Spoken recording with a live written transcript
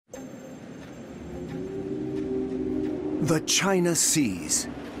The China Seas.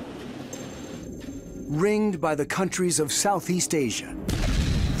 Ringed by the countries of Southeast Asia,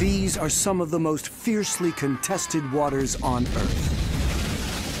 these are some of the most fiercely contested waters on Earth.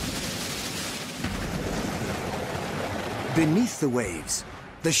 Beneath the waves,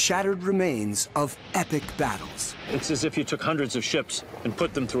 the shattered remains of epic battles. It's as if you took hundreds of ships and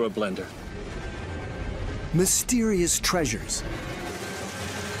put them through a blender. Mysterious treasures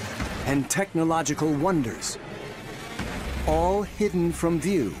and technological wonders, all hidden from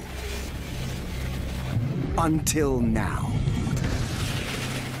view until now.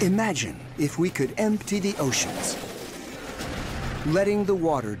 Imagine if we could empty the oceans, letting the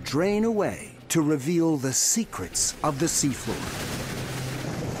water drain away to reveal the secrets of the seafloor.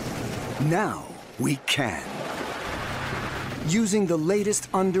 Now we can. Using the latest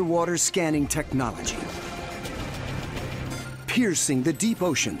underwater scanning technology, piercing the deep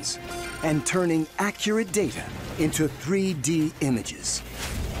oceans and turning accurate data into 3D images.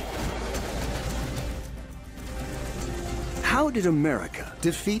 How did America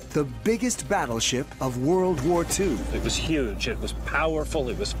defeat the biggest battleship of World War II? It was huge, it was powerful,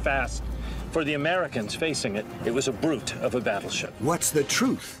 it was fast. For the Americans facing it, it was a brute of a battleship. What's the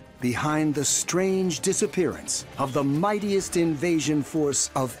truth behind the strange disappearance of the mightiest invasion force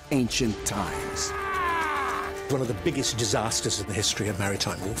of ancient times? One of the biggest disasters in the history of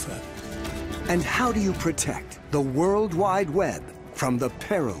maritime warfare. And how do you protect the World Wide Web from the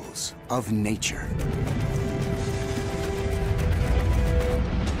perils of nature?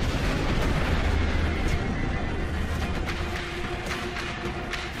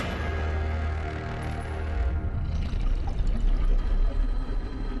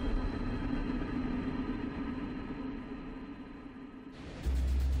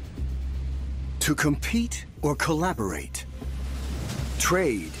 To compete or collaborate,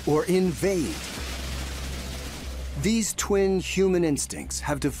 trade or invade. These twin human instincts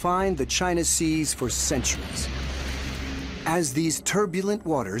have defined the China Seas for centuries. As these turbulent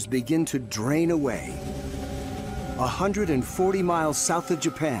waters begin to drain away, 140 miles south of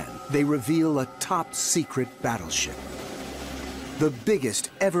Japan, they reveal a top-secret battleship, the biggest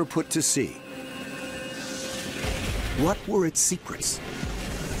ever put to sea. What were its secrets?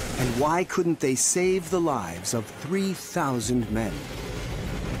 And why couldn't they save the lives of 3,000 men?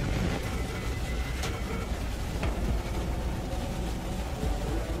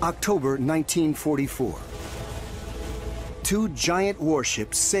 October 1944. Two giant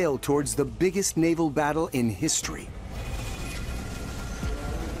warships sailed towards the biggest naval battle in history.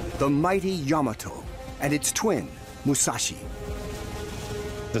 The mighty Yamato and its twin, Musashi.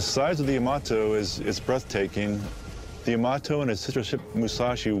 The size of the Yamato is breathtaking. The Yamato and its sister ship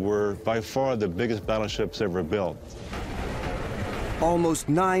Musashi were by far the biggest battleships ever built. Almost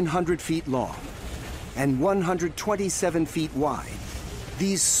 900 feet long and 127 feet wide,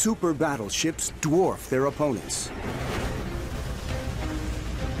 these super battleships dwarf their opponents.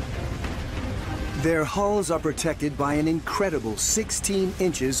 Their hulls are protected by an incredible 16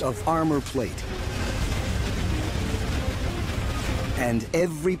 inches of armor plate. And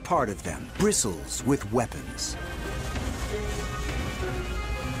every part of them bristles with weapons.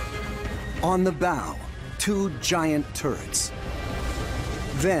 On the bow, two giant turrets.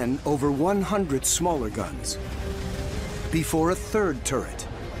 Then over 100 smaller guns. Before a third turret.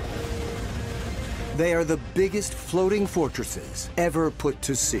 They are the biggest floating fortresses ever put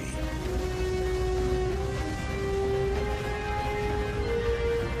to sea.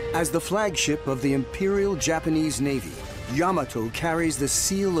 As the flagship of the Imperial Japanese Navy, Yamato carries the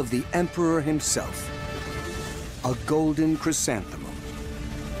seal of the Emperor himself, a golden chrysanthemum.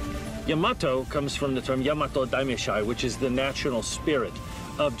 Yamato comes from the term Yamato Daimyoshai, which is the national spirit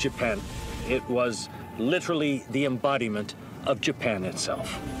of Japan. It was literally the embodiment of Japan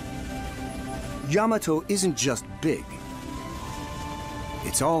itself. Yamato isn't just big,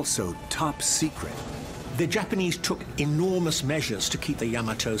 it's also top secret. The Japanese took enormous measures to keep the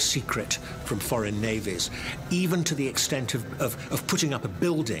Yamato secret from foreign navies, even to the extent of putting up a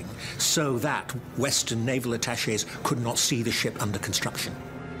building so that Western naval attachés could not see the ship under construction.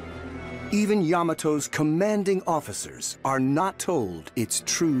 Even Yamato's commanding officers are not told its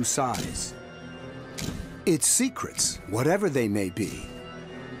true size. Its secrets, whatever they may be,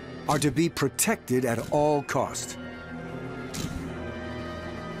 are to be protected at all cost.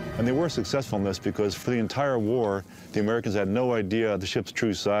 And they were successful in this because for the entire war, the Americans had no idea the ship's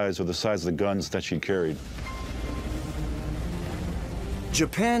true size or the size of the guns that she carried.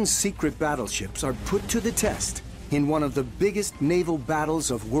 Japan's secret battleships are put to the test in one of the biggest naval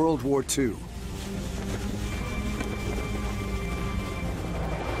battles of World War II.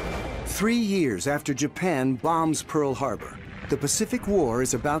 3 years after Japan bombs Pearl Harbor, the Pacific War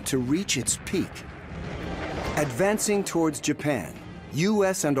is about to reach its peak. Advancing towards Japan,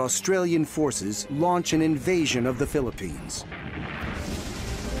 U.S. and Australian forces launch an invasion of the Philippines.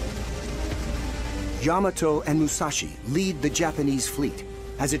 Yamato and Musashi lead the Japanese fleet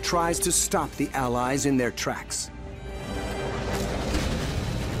as it tries to stop the Allies in their tracks.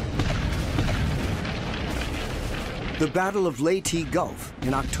 The Battle of Leyte Gulf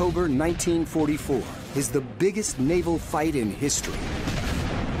in October 1944 is the biggest naval fight in history.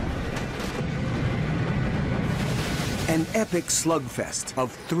 An epic slugfest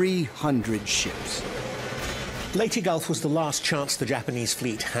of 300 ships. Leyte Gulf was the last chance the Japanese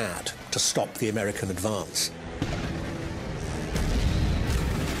fleet had to stop the American advance.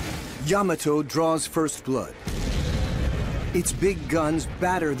 Yamato draws first blood. Its big guns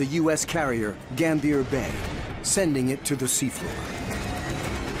batter the U.S. carrier Gambier Bay, sending it to the seafloor.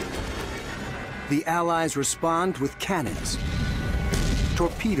 The Allies respond with cannons,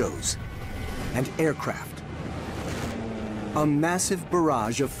 torpedoes, and aircraft. A massive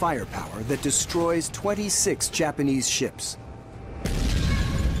barrage of firepower that destroys 26 Japanese ships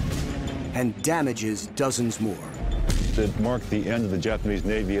and damages dozens more. It marked the end of the Japanese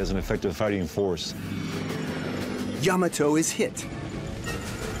Navy as an effective fighting force. Yamato is hit,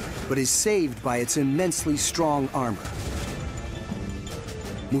 but is saved by its immensely strong armor.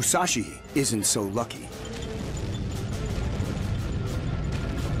 Musashi isn't so lucky.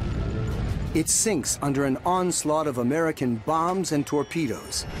 It sinks under an onslaught of American bombs and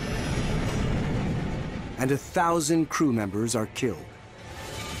torpedoes, and 1,000 crew members are killed.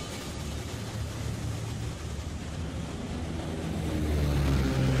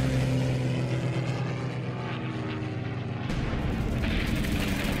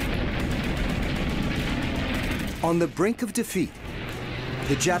 On the brink of defeat,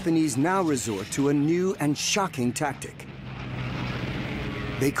 the Japanese now resort to a new and shocking tactic.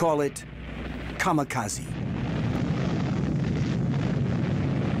 They call it kamikaze.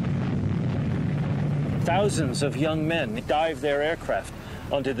 Thousands of young men dive their aircraft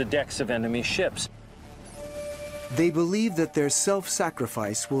onto the decks of enemy ships. They believe that their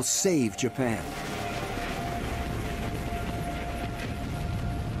self-sacrifice will save Japan.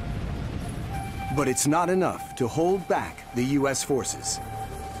 But it's not enough to hold back the U.S. forces.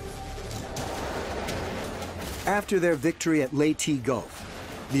 After their victory at Leyte Gulf,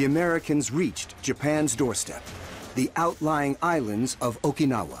 the Americans reached Japan's doorstep, the outlying islands of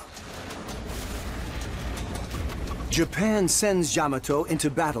Okinawa. Japan sends Yamato into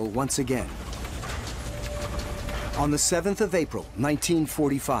battle once again. On the 7th of April,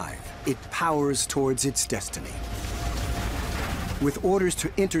 1945, it powers towards its destiny, with orders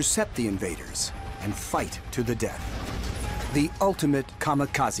to intercept the invaders and fight to the death. The ultimate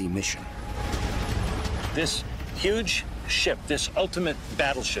kamikaze mission. This huge ship, this ultimate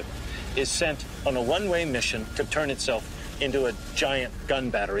battleship, is sent on a one-way mission to turn itself into a giant gun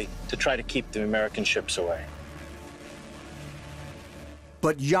battery to try to keep the American ships away.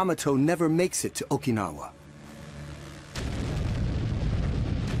 But Yamato never makes it to Okinawa.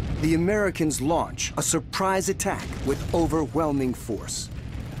 The Americans launch a surprise attack with overwhelming force.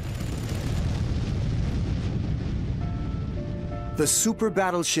 The super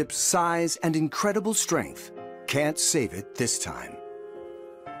battleship's size and incredible strength can't save it this time.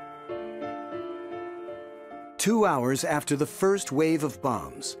 2 hours after the first wave of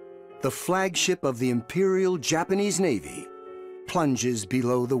bombs, the flagship of the Imperial Japanese Navy plunges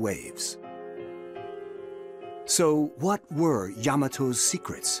below the waves. So what were Yamato's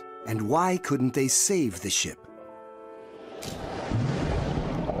secrets, and why couldn't they save the ship?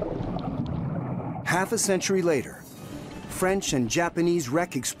 Half a century later, French and Japanese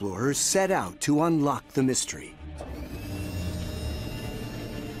wreck explorers set out to unlock the mystery.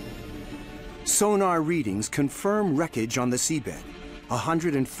 Sonar readings confirm wreckage on the seabed,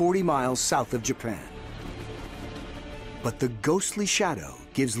 140 miles south of Japan. But the ghostly shadow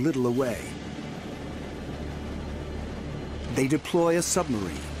gives little away. They deploy a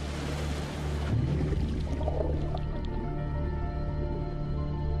submarine.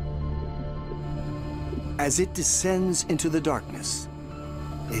 As it descends into the darkness,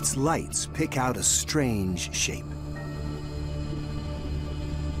 its lights pick out a strange shape.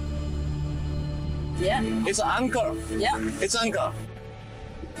 Yeah. It's an anchor. Yeah. It's anchor.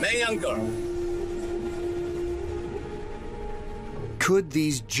 Main anchor. Could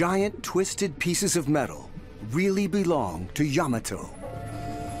these giant twisted pieces of metal really belong to Yamato?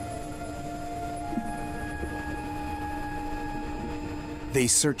 They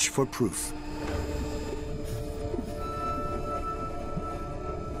search for proof.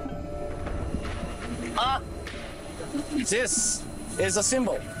 This is a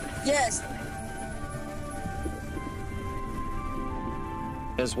symbol. Yes.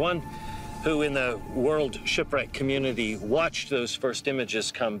 As one who in the world shipwreck community watched those first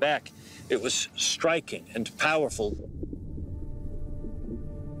images come back, it was striking and powerful.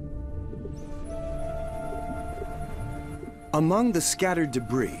 Among the scattered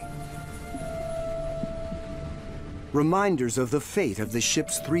debris, reminders of the fate of the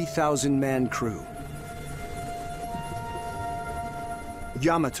ship's 3,000-man crew.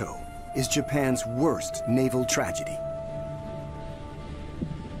 Yamato is Japan's worst naval tragedy.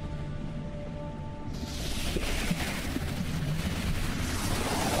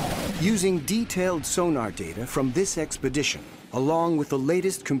 Using detailed sonar data from this expedition, along with the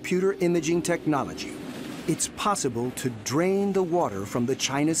latest computer imaging technology, it's possible to drain the water from the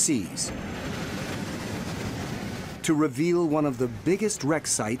China Seas to reveal one of the biggest wreck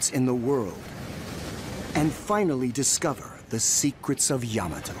sites in the world and finally discover the secrets of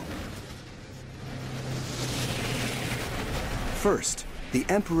Yamato. First, the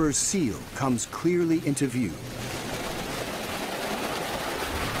Emperor's seal comes clearly into view.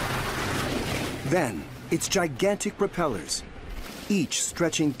 Then, its gigantic propellers, each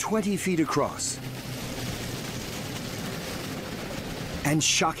stretching 20 feet across. And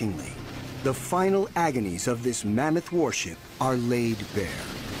shockingly, the final agonies of this mammoth warship are laid bare.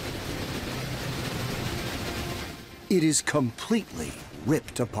 It is completely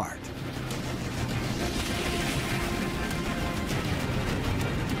ripped apart.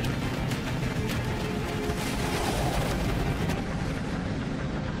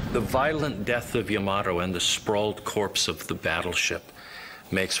 The violent death of Yamato and the sprawled corpse of the battleship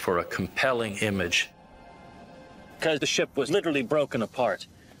makes for a compelling image, because the ship was literally broken apart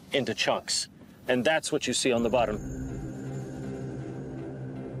into chunks. And that's what you see on the bottom.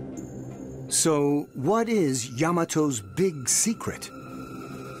 So, what is Yamato's big secret?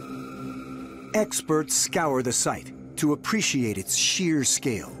 Experts scour the site to appreciate its sheer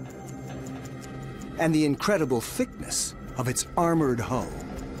scale and the incredible thickness of its armored hull.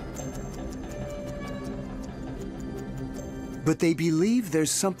 But they believe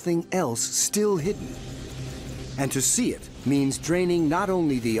there's something else still hidden. And to see it means draining not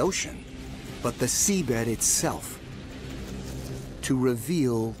only the ocean, but the seabed itself to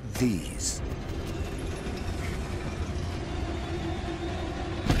reveal these.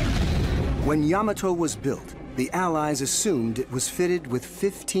 When Yamato was built, the Allies assumed it was fitted with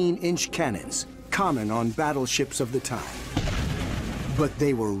 15-inch cannons, common on battleships of the time. But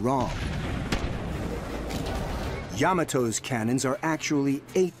they were wrong. Yamato's cannons are actually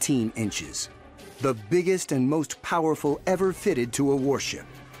 18 inches, the biggest and most powerful ever fitted to a warship.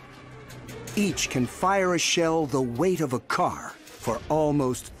 Each can fire a shell the weight of a car for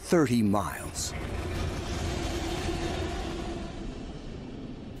almost 30 miles.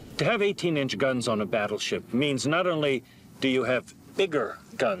 To have 18-inch guns on a battleship means not only do you have bigger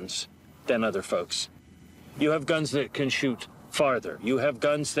guns than other folks, you have guns that can shoot farther. You have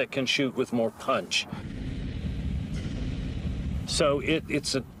guns that can shoot with more punch. So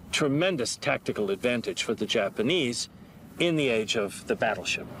it's a tremendous tactical advantage for the Japanese in the age of the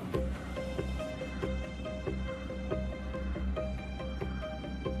battleship.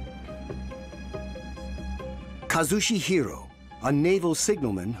 Kazushi Hiro, a naval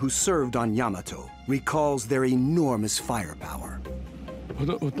signalman who served on Yamato, recalls their enormous firepower.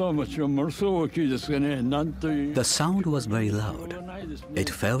 The sound was very loud. It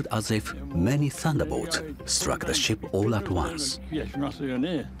felt as if many thunderbolts struck the ship all at once.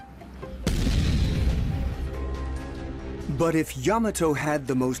 But if Yamato had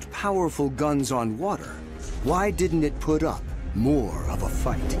the most powerful guns on water, why didn't it put up more of a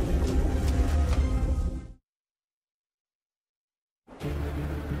fight?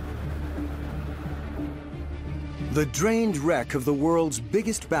 The drained wreck of the world's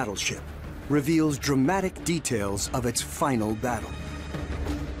biggest battleship reveals dramatic details of its final battle.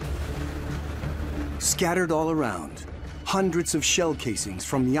 Scattered all around, hundreds of shell casings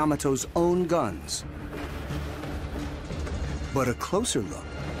from Yamato's own guns. But a closer look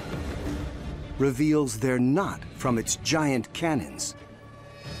reveals they're not from its giant cannons.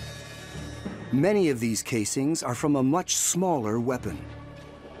 Many of these casings are from a much smaller weapon.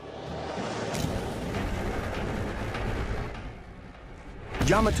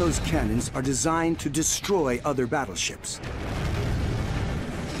 Yamato's cannons are designed to destroy other battleships,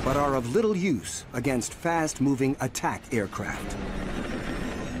 but are of little use against fast-moving attack aircraft.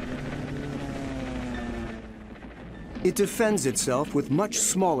 It defends itself with much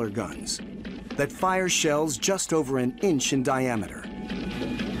smaller guns that fire shells just over an inch in diameter.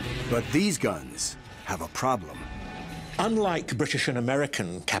 But these guns have a problem. Unlike British and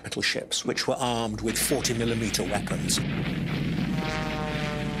American capital ships, which were armed with 40mm weapons,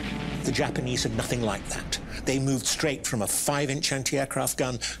 the Japanese had nothing like that. They moved straight from a 5-inch anti-aircraft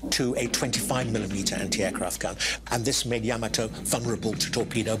gun to a 25mm anti-aircraft gun, and this made Yamato vulnerable to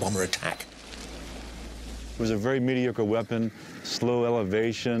torpedo bomber attack. It was a very mediocre weapon, slow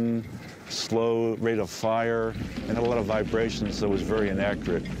elevation, slow rate of fire, and had a lot of vibrations, so it was very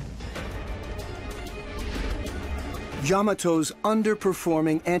inaccurate. Yamato's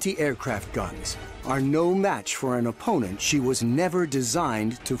underperforming anti-aircraft guns are no match for an opponent she was never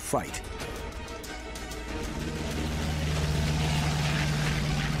designed to fight.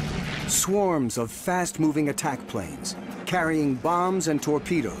 Swarms of fast-moving attack planes carrying bombs and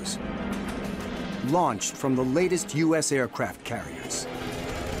torpedoes launched from the latest U.S. aircraft carriers.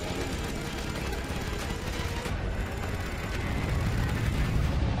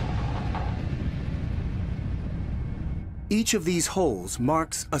 Each of these holes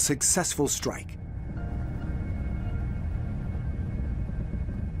marks a successful strike.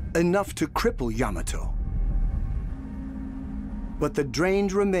 Enough to cripple Yamato. But the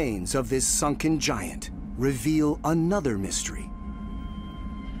drained remains of this sunken giant reveal another mystery.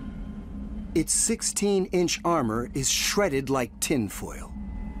 Its 16-inch armor is shredded like tinfoil,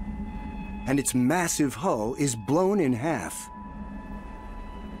 and its massive hull is blown in half.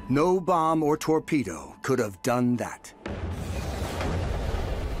 No bomb or torpedo could have done that.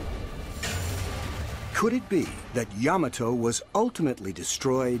 Could it be that Yamato was ultimately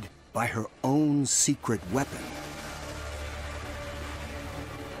destroyed by her own secret weapon?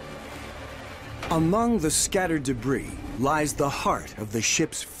 Among the scattered debris lies the heart of the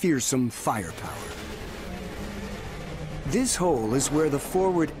ship's fearsome firepower. This hole is where the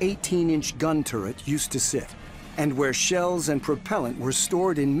forward 18-inch gun turret used to sit, and where shells and propellant were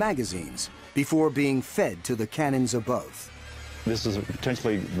stored in magazines before being fed to the cannons above. This is a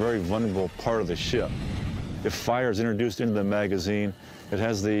potentially very vulnerable part of the ship. If fire is introduced into the magazine, it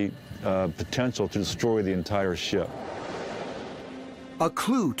has the potential to destroy the entire ship. A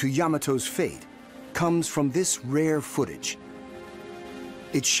clue to Yamato's fate comes from this rare footage.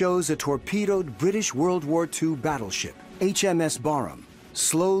 It shows a torpedoed British World War II battleship, HMS Barham,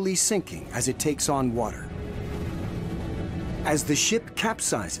 slowly sinking as it takes on water. As the ship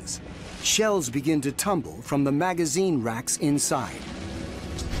capsizes, shells begin to tumble from the magazine racks inside.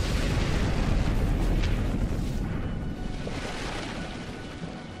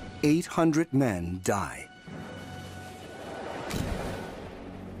 "800 men die.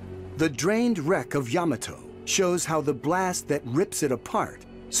 The drained wreck of Yamato shows how the blast that rips it apart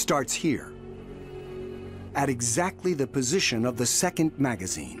starts here, at exactly the position of the second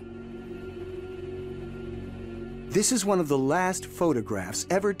magazine. This is one of the last photographs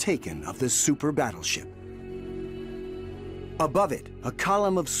ever taken of this super battleship. Above it, a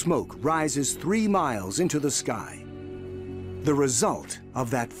column of smoke rises 3 miles into the sky, the result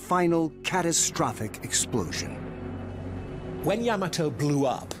of that final catastrophic explosion. When Yamato blew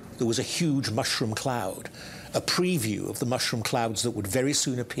up, there was a huge mushroom cloud, a preview of the mushroom clouds that would very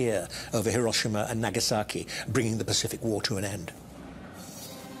soon appear over Hiroshima and Nagasaki, bringing the Pacific War to an end.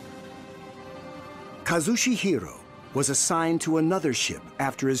 Kazushi Hiro was assigned to another ship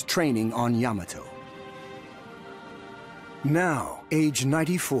after his training on Yamato. Now, age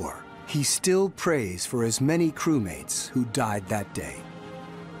 94, he still prays for his many crewmates who died that day.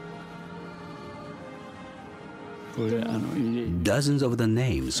 Dozens of the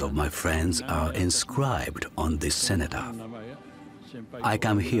names of my friends are inscribed on this cenotaph. I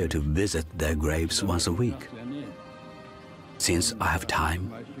come here to visit their graves once a week, since I have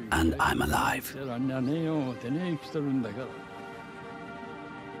time and I'm alive.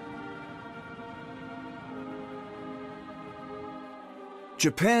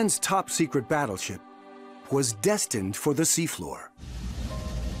 Japan's top-secret battleship was destined for the seafloor.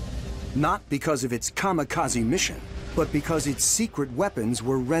 Not because of its kamikaze mission, but because its secret weapons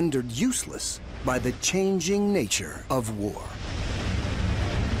were rendered useless by the changing nature of war.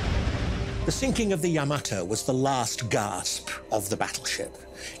 The sinking of the Yamato was the last gasp of the battleship.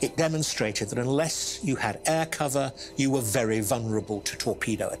 It demonstrated that unless you had air cover, you were very vulnerable to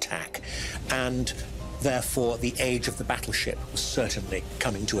torpedo attack. And therefore, the age of the battleship was certainly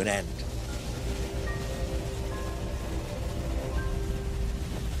coming to an end.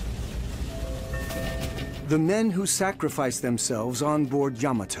 The men who sacrificed themselves on board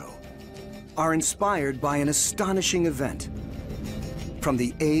Yamato are inspired by an astonishing event from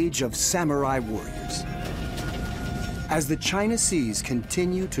the age of samurai warriors. As the China seas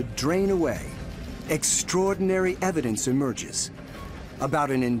continue to drain away, extraordinary evidence emerges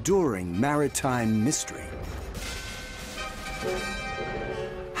about an enduring maritime mystery.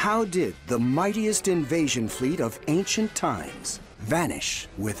 How did the mightiest invasion fleet of ancient times vanish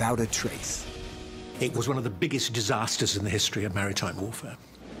without a trace? It was one of the biggest disasters in the history of maritime warfare.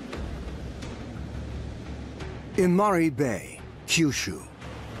 Imari Bay, Kyushu.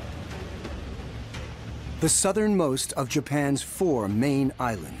 The southernmost of Japan's 4 main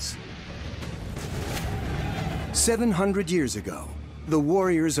islands. 700 years ago, the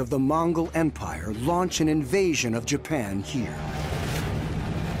warriors of the Mongol Empire launch an invasion of Japan here.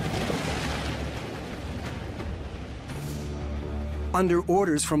 Under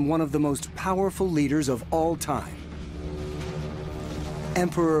orders from one of the most powerful leaders of all time,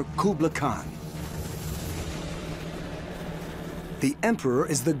 Emperor Kublai Khan. The emperor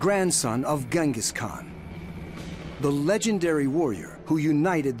is the grandson of Genghis Khan, the legendary warrior who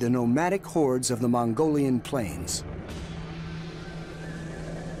united the nomadic hordes of the Mongolian plains.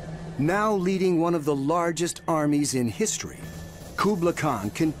 Now leading one of the largest armies in history, Kublai Khan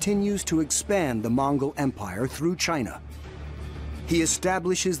continues to expand the Mongol Empire through China. He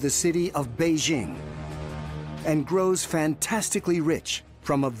establishes the city of Beijing and grows fantastically rich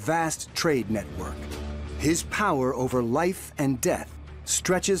from a vast trade network. His power over life and death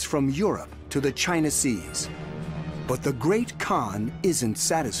stretches from Europe to the China Seas. But the great Khan isn't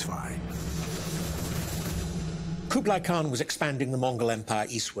satisfied. Kublai Khan was expanding the Mongol Empire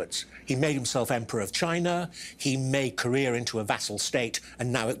eastwards. He made himself emperor of China, he made Korea into a vassal state,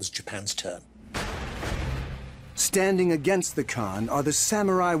 and now it was Japan's turn. Standing against the Khan are the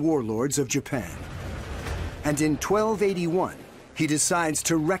samurai warlords of Japan. And in 1281, he decides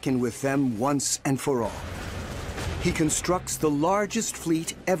to reckon with them once and for all. He constructs the largest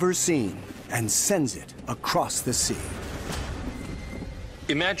fleet ever seen and sends it across the sea.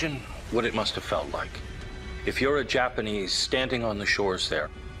 Imagine what it must have felt like if you're a Japanese standing on the shores there.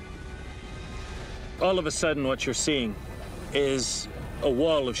 All of a sudden, what you're seeing is a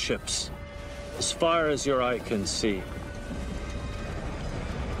wall of ships, as far as your eye can see.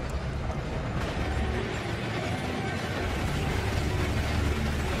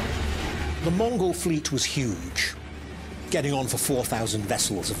 The Mongol fleet was huge, getting on for 4,000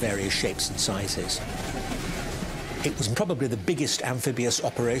 vessels of various shapes and sizes. It was probably the biggest amphibious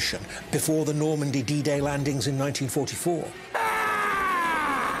operation before the Normandy D-Day landings in 1944.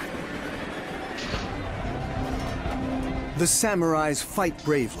 The samurais fight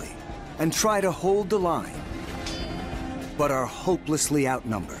bravely and try to hold the line, but are hopelessly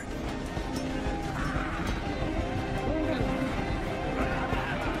outnumbered.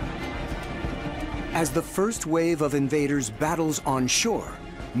 As the first wave of invaders battles on shore,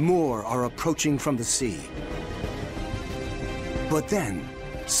 more are approaching from the sea. But then,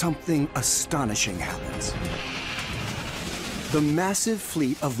 something astonishing happens. The massive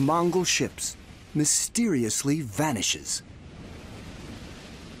fleet of Mongol ships mysteriously vanishes.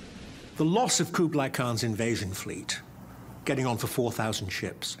 The loss of Kublai Khan's invasion fleet, getting on for 4,000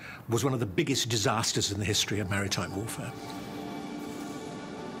 ships, was one of the biggest disasters in the history of maritime warfare.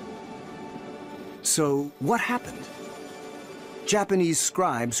 So, what happened? Japanese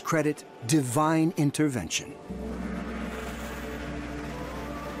scribes credit divine intervention.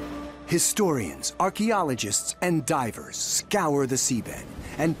 Historians, archaeologists, and divers scour the seabed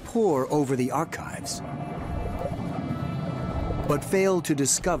and pore over the archives, but fail to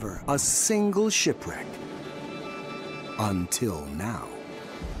discover a single shipwreck. Until now.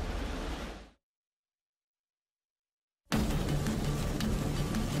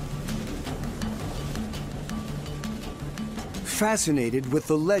 Fascinated with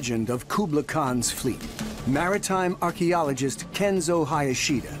the legend of Kublai Khan's fleet, maritime archaeologist Kenzo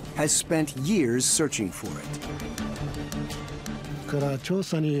Hayashida has spent years searching for it.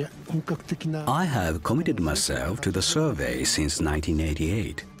 I have committed myself to the survey since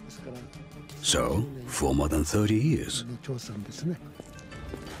 1988. So, for more than 30 years.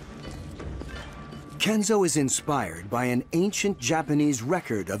 Kenzo is inspired by an ancient Japanese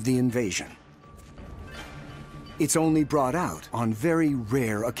record of the invasion. It's only brought out on very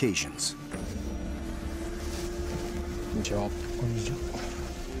rare occasions.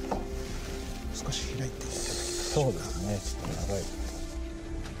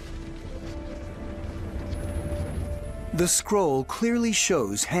 The scroll clearly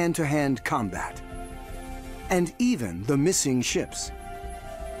shows hand-to-hand combat, and even the missing ships.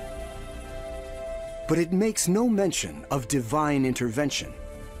 But it makes no mention of divine intervention,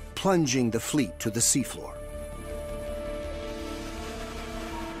 plunging the fleet to the seafloor.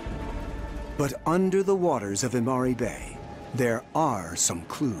 But under the waters of Imari Bay, there are some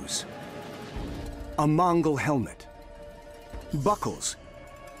clues. A Mongol helmet, buckles,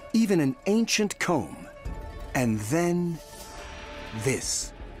 even an ancient comb, and then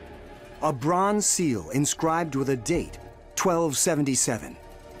this. A bronze seal inscribed with a date, 1277.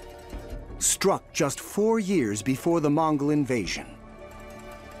 Struck just 4 years before the Mongol invasion.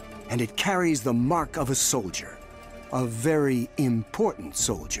 And it carries the mark of a soldier, a very important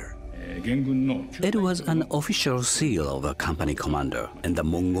soldier. It was an official seal of a company commander in the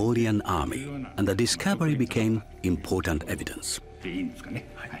Mongolian army, and the discovery became important evidence.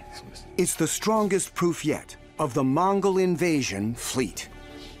 It's the strongest proof yet of the Mongol invasion fleet.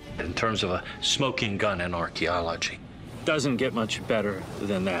 In terms of a smoking gun in archaeology, doesn't get much better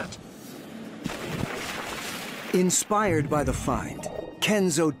than that. Inspired by the find,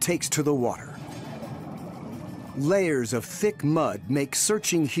 Kenzo takes to the water. Layers of thick mud make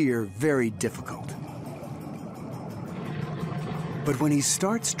searching here very difficult. But when he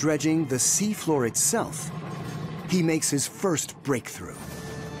starts dredging the seafloor itself, he makes his first breakthrough.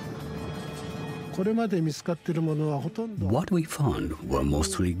 What we found were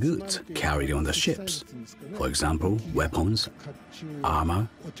mostly goods carried on the ships. For example, weapons, armor,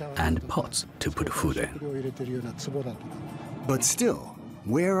 and pots to put food in. But still,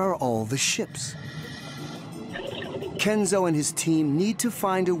 where are all the ships? Kenzo and his team need to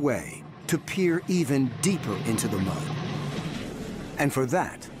find a way to peer even deeper into the mud. And for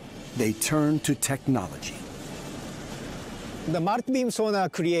that, they turn to technology. The multi-beam sonar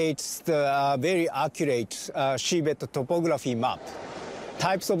creates the very accurate seabed topography map.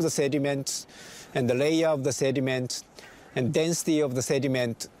 Types of the sediment and the layer of the sediment and density of the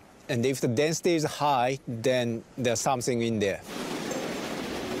sediment. And if the density is high, then there's something in there.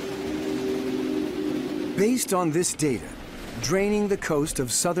 Based on this data, draining the coast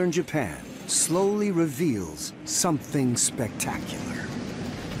of southern Japan slowly reveals something spectacular.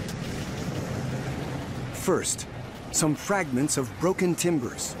 First, some fragments of broken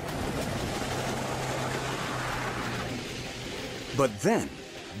timbers. But then,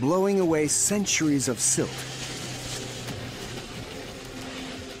 blowing away centuries of silt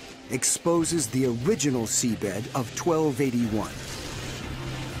exposes the original seabed of 1281.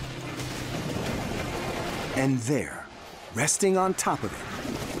 And there, resting on top of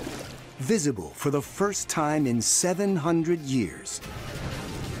it, visible for the first time in 700 years,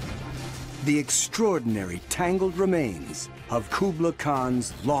 the extraordinary tangled remains of Kublai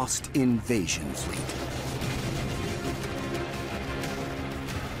Khan's lost invasion fleet.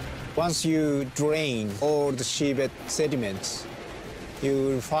 Once you drain all the seabed sediments, you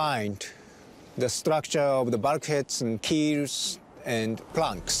will find the structure of the bulkheads and keels and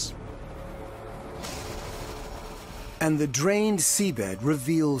planks. And the drained seabed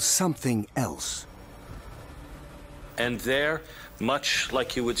reveals something else. And there, much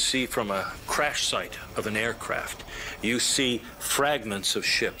like you would see from a crash site of an aircraft, you see fragments of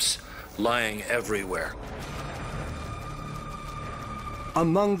ships lying everywhere.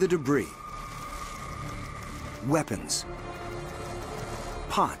 Among the debris, weapons,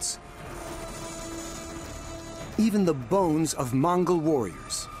 pots, even the bones of Mongol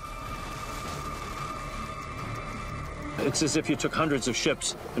warriors. It's as if you took hundreds of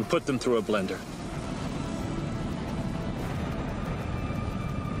ships and put them through a blender.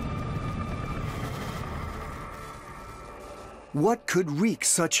 What could wreak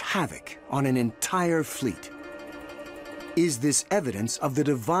such havoc on an entire fleet? Is this evidence of the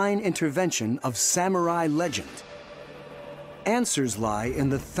divine intervention of samurai legend? Answers lie in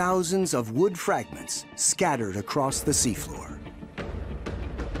the thousands of wood fragments scattered across the seafloor.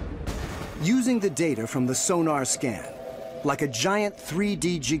 Using the data from the sonar scan, like a giant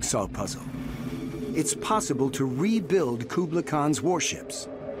 3D jigsaw puzzle, it's possible to rebuild Kublai Khan's warships.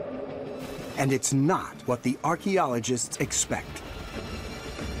 And it's not what the archaeologists expect.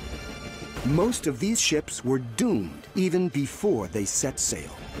 Most of these ships were doomed even before they set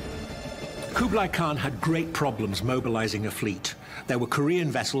sail. Kublai Khan had great problems mobilizing a fleet. There were Korean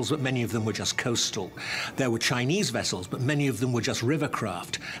vessels, but many of them were just coastal. There were Chinese vessels, but many of them were just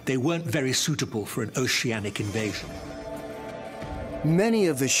rivercraft. They weren't very suitable for an oceanic invasion. Many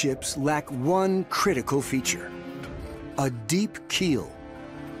of the ships lack one critical feature: a deep keel,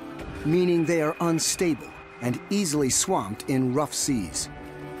 meaning they are unstable and easily swamped in rough seas.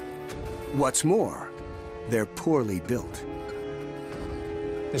 What's more, they're poorly built.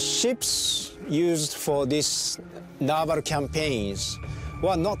 The ships used for these naval campaigns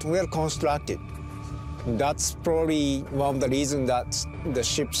were not well constructed. That's probably one of the reasons that the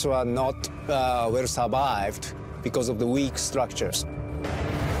ships were not well survived, because of the weak structures.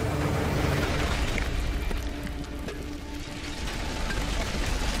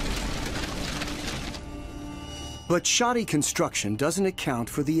 But shoddy construction doesn't account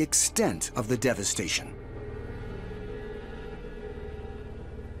for the extent of the devastation.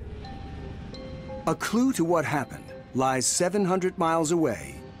 A clue to what happened lies 700 miles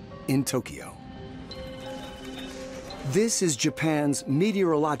away in Tokyo. This is Japan's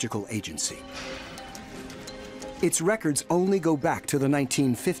meteorological agency. Its records only go back to the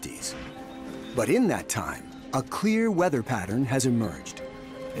 1950s. But in that time, a clear weather pattern has emerged.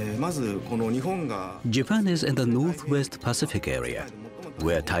 Japan is in the northwest Pacific area,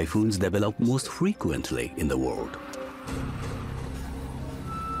 where typhoons develop most frequently in the world.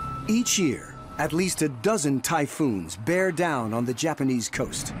 Each year, at least a dozen typhoons bear down on the Japanese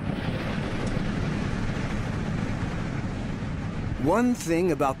coast. One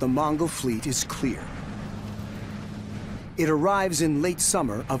thing about the Mongol fleet is clear. It arrives in late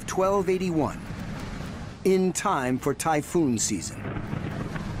summer of 1281, in time for typhoon season,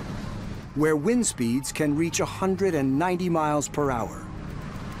 where wind speeds can reach 190 miles per hour,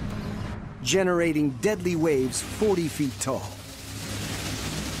 generating deadly waves 40 feet tall.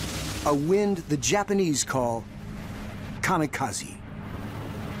 A wind the Japanese call kamikaze.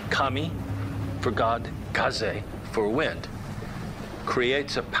 Kami for God, kaze for wind,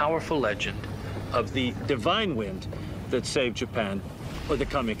 creates a powerful legend of the divine wind that saved Japan, or the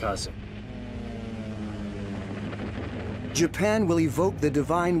kamikaze. Japan will evoke the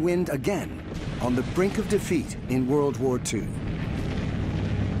divine wind again on the brink of defeat in World War II.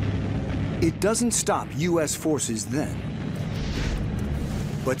 It doesn't stop US forces then.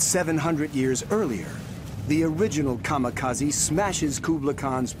 But 700 years earlier, the original kamikaze smashes Kublai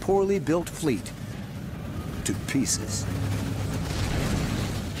Khan's poorly built fleet to pieces.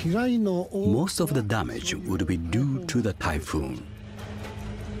 Most of the damage would be due to the typhoon.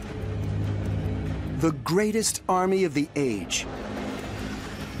 The greatest army of the age,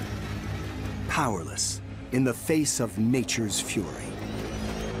 powerless in the face of nature's fury.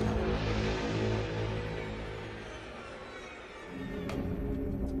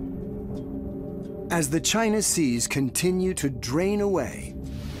 As the China seas continue to drain away,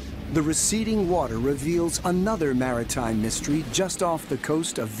 the receding water reveals another maritime mystery just off the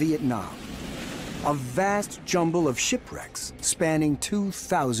coast of Vietnam. A vast jumble of shipwrecks spanning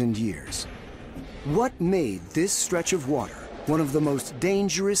 2,000 years. What made this stretch of water one of the most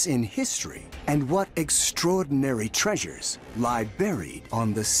dangerous in history, and what extraordinary treasures lie buried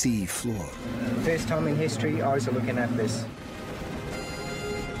on the sea floor? First time in history I was looking at this.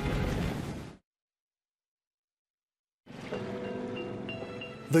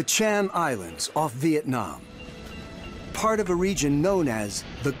 The Chan Islands off Vietnam, part of a region known as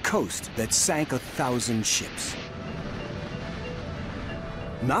the coast that sank 1,000 ships.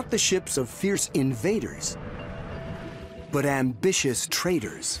 Not the ships of fierce invaders, but ambitious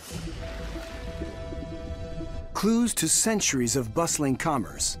traders. Clues to centuries of bustling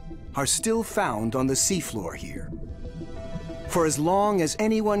commerce are still found on the seafloor here. For as long as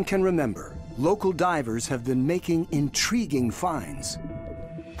anyone can remember, local divers have been making intriguing finds.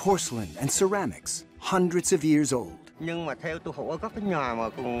 Porcelain and ceramics, hundreds of years old.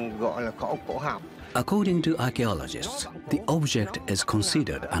 According to archaeologists, the object is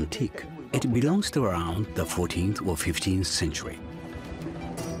considered antique. It belongs to around the 14th or 15th century.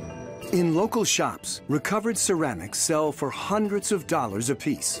 In local shops, recovered ceramics sell for hundreds of dollars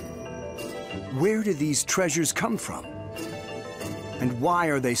apiece. Where do these treasures come from? And why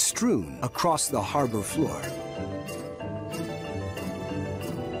are they strewn across the harbor floor?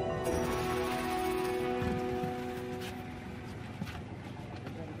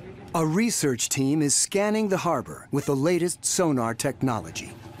 A research team is scanning the harbor with the latest sonar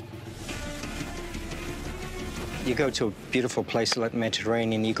technology. You go to a beautiful place like the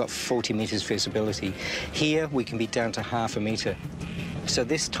Mediterranean, you've got 40 meters visibility. Here, we can be down to half a meter. So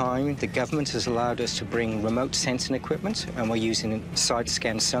this time, the government has allowed us to bring remote sensing equipment, and we're using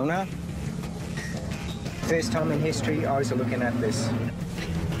side-scan sonar. First time in history I was looking at this.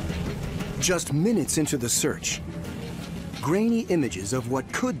 Just minutes into the search, grainy images of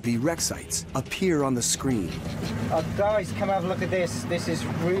what could be wreck sites appear on the screen. Oh, guys, come have a look at this. This is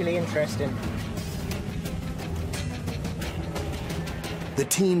really interesting. The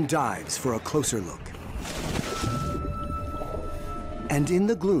team dives for a closer look. And in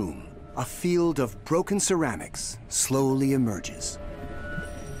the gloom, a field of broken ceramics slowly emerges.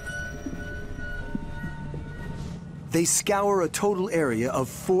 They scour a total area of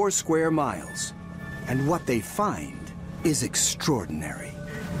 4 square miles, and what they find is extraordinary.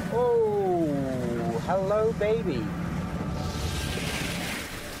 Oh, hello, baby.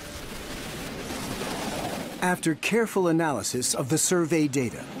 After careful analysis of the survey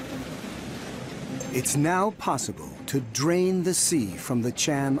data, It's now possible to drain the sea from the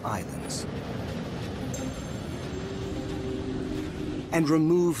Cham Islands and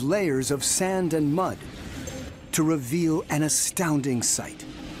remove layers of sand and mud to reveal an astounding sight.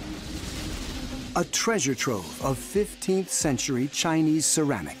 A treasure trove of 15th century Chinese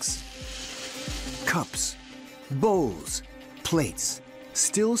ceramics. Cups, bowls, plates,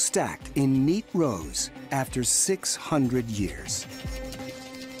 still stacked in neat rows after 600 years.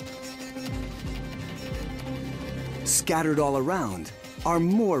 Scattered all around are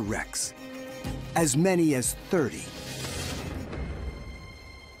more wrecks, as many as 30.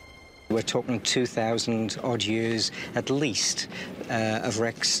 We're talking 2,000 odd years at least of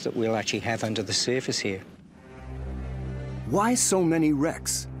wrecks that we'll actually have under the surface here. Why so many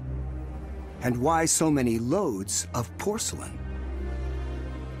wrecks? And why so many loads of porcelain?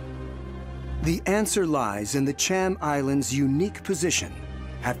 The answer lies in the Cham Islands' unique position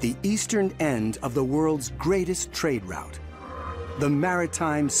at the eastern end of the world's greatest trade route, the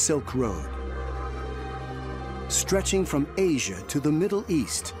Maritime Silk Road. Stretching from Asia to the Middle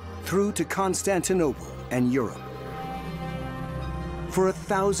East, through to Constantinople and Europe. For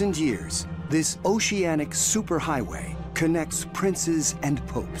 1,000 years, this oceanic superhighway connects princes and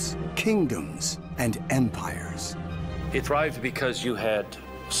popes, kingdoms and empires. It thrived because you had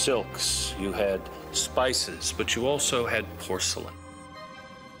silks, you had spices, but you also had porcelain.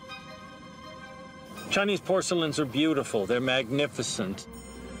 Chinese porcelains are beautiful, they're magnificent.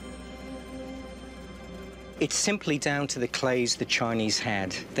 It's simply down to the clays the Chinese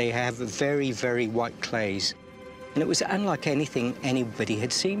had. They have very, very white clays. And it was unlike anything anybody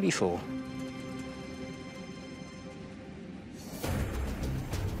had seen before.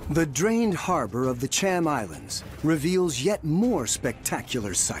 The drained harbor of the Cham Islands reveals yet more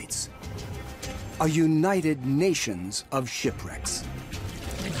spectacular sights. A united nations of shipwrecks.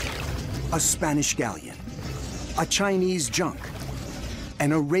 A Spanish galleon, a Chinese junk,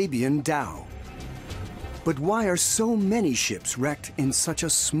 an Arabian dhow. But why are so many ships wrecked in such a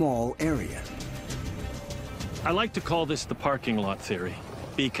small area? I like to call this the parking lot theory,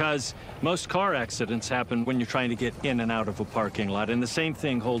 because most car accidents happen when you're trying to get in and out of a parking lot, and the same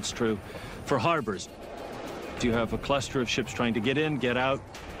thing holds true for harbors. You have a cluster of ships trying to get in, get out,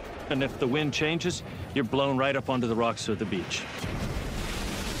 and if the wind changes, you're blown right up onto the rocks of the beach.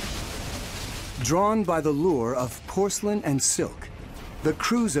 Drawn by the lure of porcelain and silk, the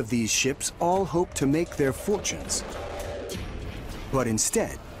crews of these ships all hope to make their fortunes. But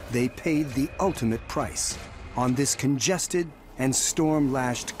instead, they paid the ultimate price on this congested and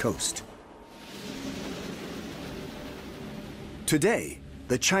storm-lashed coast. Today,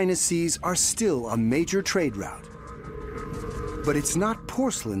 the China Seas are still a major trade route. But it's not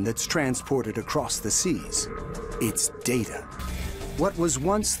porcelain that's transported across the seas. It's data. What was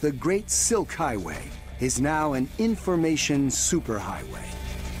once the Great Silk Highway is now an information superhighway.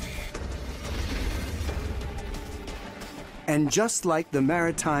 And just like the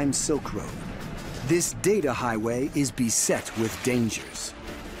Maritime Silk Road, this data highway is beset with dangers.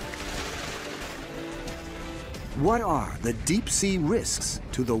 What are the deep-sea risks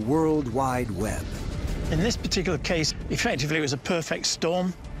to the World Wide Web? In this particular case, effectively, it was a perfect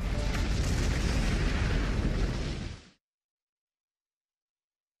storm.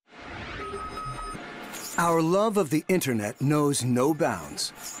 Our love of the internet knows no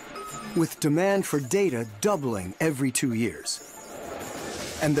bounds, with demand for data doubling every 2 years.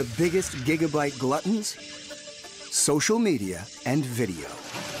 And the biggest gigabyte gluttons? Social media and video.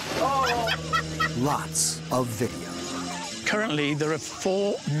 Lots of video. Currently, there are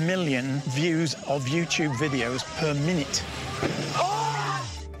 4 million views of YouTube videos per minute.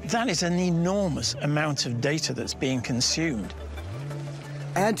 That is an enormous amount of data that's being consumed.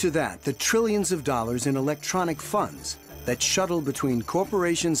 Add to that the trillions of dollars in electronic funds that shuttle between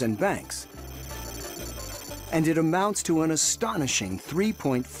corporations and banks, and it amounts to an astonishing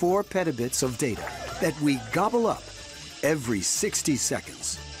 3.4 petabits of data that we gobble up every 60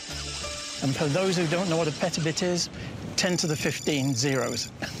 seconds. And for those who don't know what a petabit is, 10 to the 15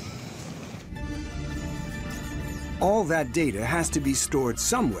 zeros. All that data has to be stored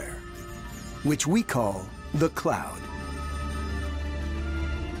somewhere, which we call the cloud.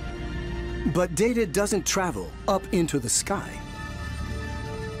 But data doesn't travel up into the sky.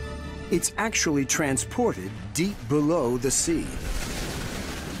 It's actually transported deep below the sea.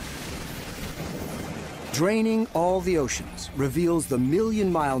 Draining all the oceans reveals the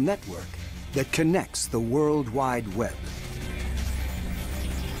million-mile network that connects the World Wide Web,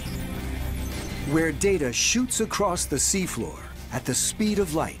 where data shoots across the seafloor at the speed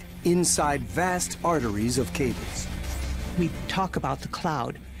of light inside vast arteries of cables. We talk about the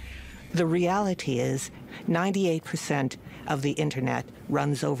cloud. The reality is 98% of the internet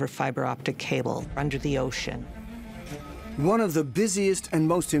runs over fiber optic cable under the ocean. One of the busiest and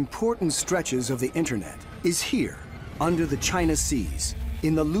most important stretches of the internet is here, under the China Seas,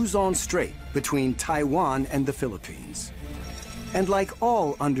 in the Luzon Strait between Taiwan and the Philippines. And like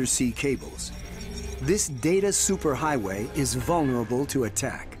all undersea cables, this data superhighway is vulnerable to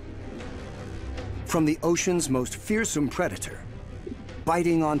attack. From the ocean's most fearsome predator,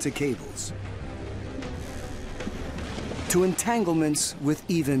 biting onto cables, to entanglements with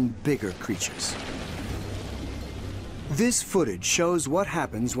even bigger creatures. This footage shows what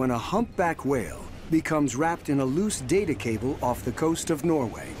happens when a humpback whale becomes wrapped in a loose data cable off the coast of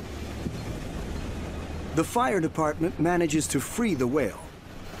Norway. The fire department manages to free the whale,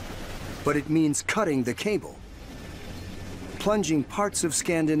 but it means cutting the cable, plunging parts of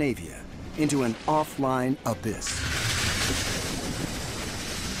Scandinavia into an offline abyss.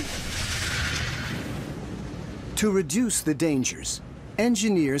 To reduce the dangers,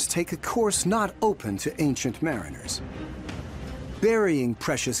 engineers take a course not open to ancient mariners, burying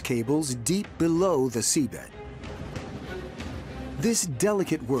precious cables deep below the seabed. This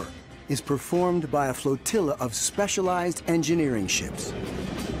delicate work is performed by a flotilla of specialized engineering ships,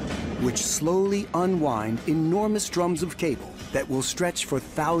 which slowly unwind enormous drums of cable that will stretch for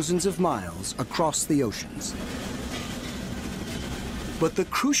thousands of miles across the oceans. But the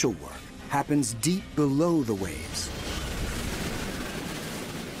crucial work happens deep below the waves.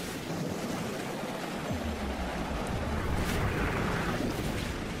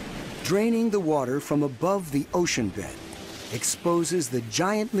 Draining the water from above the ocean bed exposes the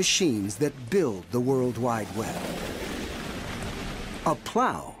giant machines that build the World Wide Web. A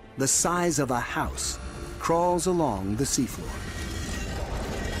plow the size of a house crawls along the seafloor.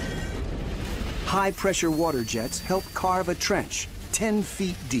 High-pressure water jets help carve a trench 10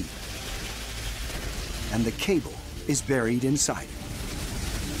 feet deep, and the cable is buried inside it.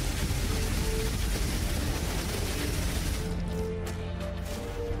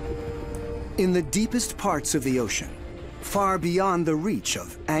 In the deepest parts of the ocean, far beyond the reach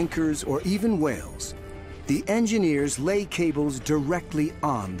of anchors or even whales, the engineers lay cables directly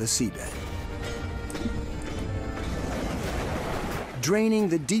on the seabed. Draining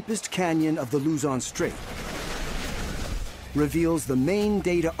the deepest canyon of the Luzon Strait reveals the main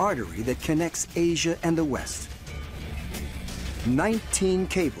data artery that connects Asia and the West. 19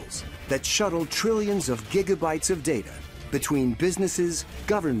 cables that shuttle trillions of gigabytes of data between businesses,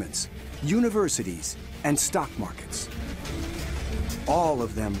 governments, universities, and stock markets. All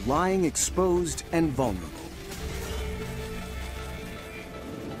of them lying exposed and vulnerable.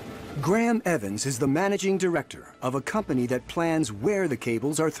 Graham Evans is the managing director of a company that plans where the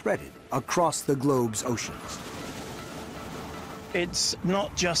cables are threaded across the globe's oceans. It's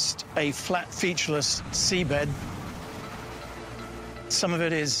not just a flat, featureless seabed. Some of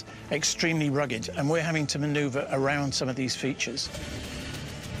it is extremely rugged, and we're having to maneuver around some of these features.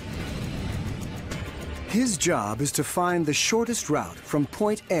 His job is to find the shortest route from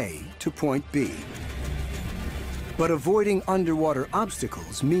point A to point B. But avoiding underwater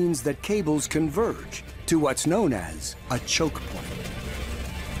obstacles means that cables converge to what's known as a choke point.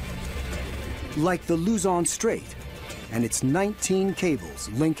 Like the Luzon Strait and its 19 cables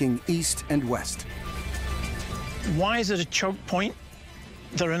linking east and west. Why is it a choke point?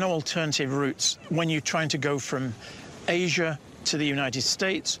 There are no alternative routes when you're trying to go from Asia to the United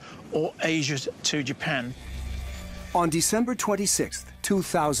States or Asia to Japan. On December 26,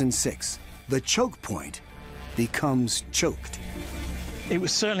 2006, the choke point becomes choked. It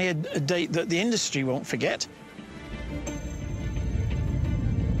was certainly a date that the industry won't forget.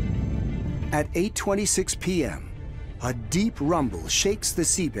 At 8:26 p.m., a deep rumble shakes the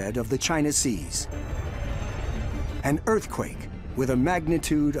seabed of the China Seas. An earthquake with a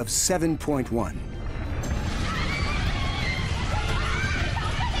magnitude of 7.1.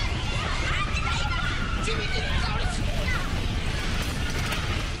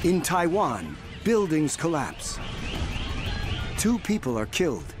 In Taiwan, buildings collapse. 2 people are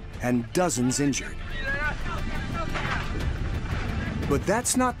killed and dozens injured. But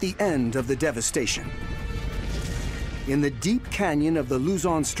that's not the end of the devastation. In the deep canyon of the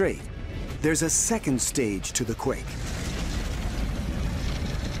Luzon Strait, there's a second stage to the quake.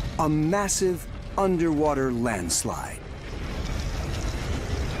 A massive underwater landslide.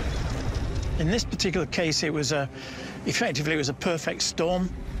 In this particular case, it was effectively a perfect storm.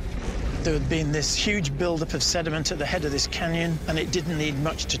 There had been this huge buildup of sediment at the head of this canyon, and it didn't need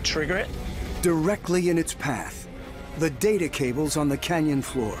much to trigger it. Directly in its path, the data cables on the canyon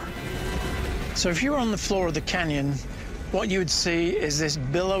floor. So if you were on the floor of the canyon what you would see is this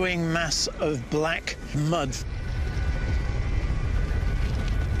billowing mass of black mud.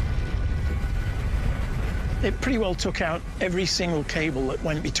 It pretty well took out every single cable that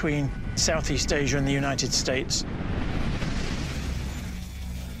went between Southeast Asia and the United States.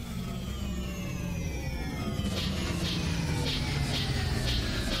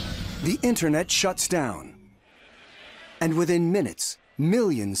 The internet shuts down, and within minutes,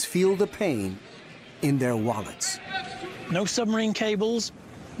 millions feel the pain in their wallets. No submarine cables,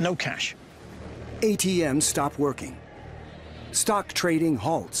 no cash. ATMs stop working. Stock trading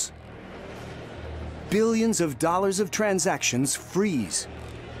halts. Billions of dollars of transactions freeze.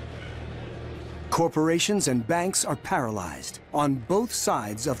 Corporations and banks are paralyzed on both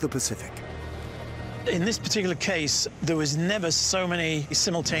sides of the Pacific. In this particular case, there was never so many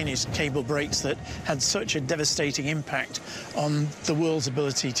simultaneous cable breaks that had such a devastating impact on the world's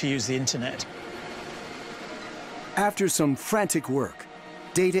ability to use the internet. After some frantic work,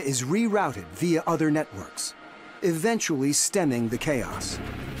 data is rerouted via other networks, eventually stemming the chaos.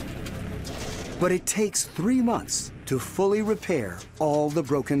 But it takes 3 months to fully repair all the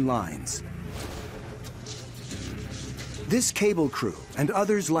broken lines. This cable crew and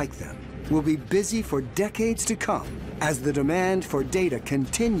others like them will be busy for decades to come as the demand for data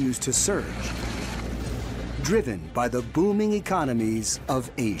continues to surge, driven by the booming economies of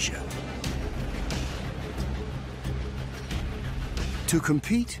Asia. To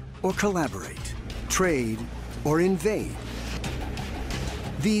compete or collaborate, trade or invade,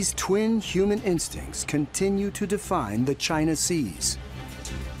 these twin human instincts continue to define the China Seas.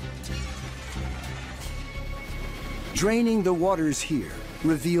 Draining the waters here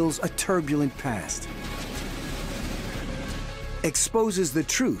reveals a turbulent past, exposes the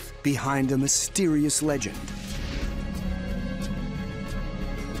truth behind a mysterious legend.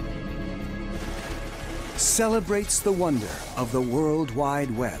 Celebrates the wonder of the World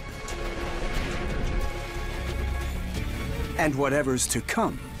Wide Web. And whatever's to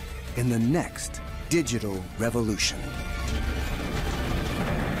come in the next digital revolution.